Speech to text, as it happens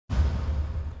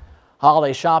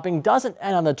Holiday shopping doesn't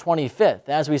end on the 25th.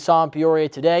 As we saw in Peoria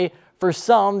today, for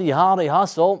some, the holiday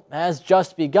hustle has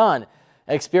just begun.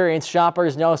 Experienced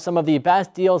shoppers know some of the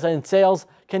best deals and sales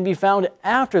can be found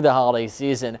after the holiday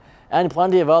season, and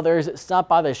plenty of others stop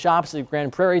by the shops at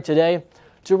Grand Prairie today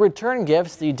to return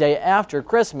gifts the day after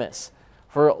Christmas.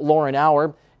 For Lauren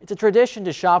Auer, it's a tradition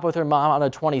to shop with her mom on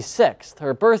the 26th,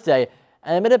 her birthday,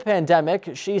 and amid a pandemic,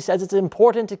 she says it's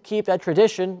important to keep that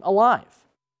tradition alive.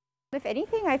 If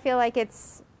anything, I feel like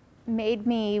it's made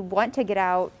me want to get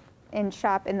out and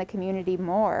shop in the community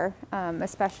more,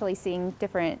 especially seeing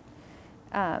different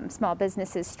small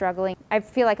businesses struggling. I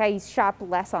feel like I shop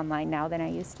less online now than I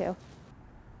used to.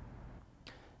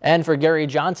 And for Gary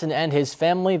Johnson and his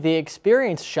family, the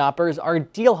experienced shoppers are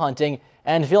deal hunting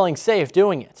and feeling safe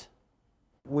doing it.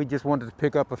 We just wanted to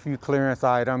pick up a few clearance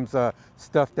items,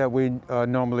 stuff that we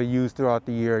normally use throughout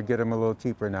the year, get them a little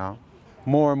cheaper now.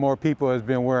 More and more people have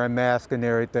been wearing masks and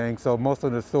everything, so most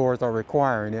of the stores are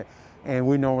requiring it, and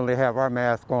we normally have our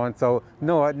mask on, so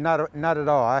no, not at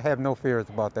all. I have no fears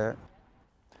about that.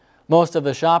 Most of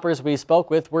the shoppers we spoke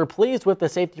with were pleased with the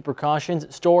safety precautions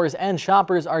stores and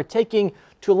shoppers are taking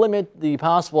to limit the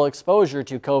possible exposure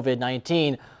to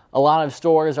COVID-19. A lot of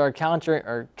stores are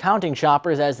counting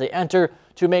shoppers as they enter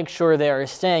to make sure they are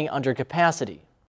staying under capacity.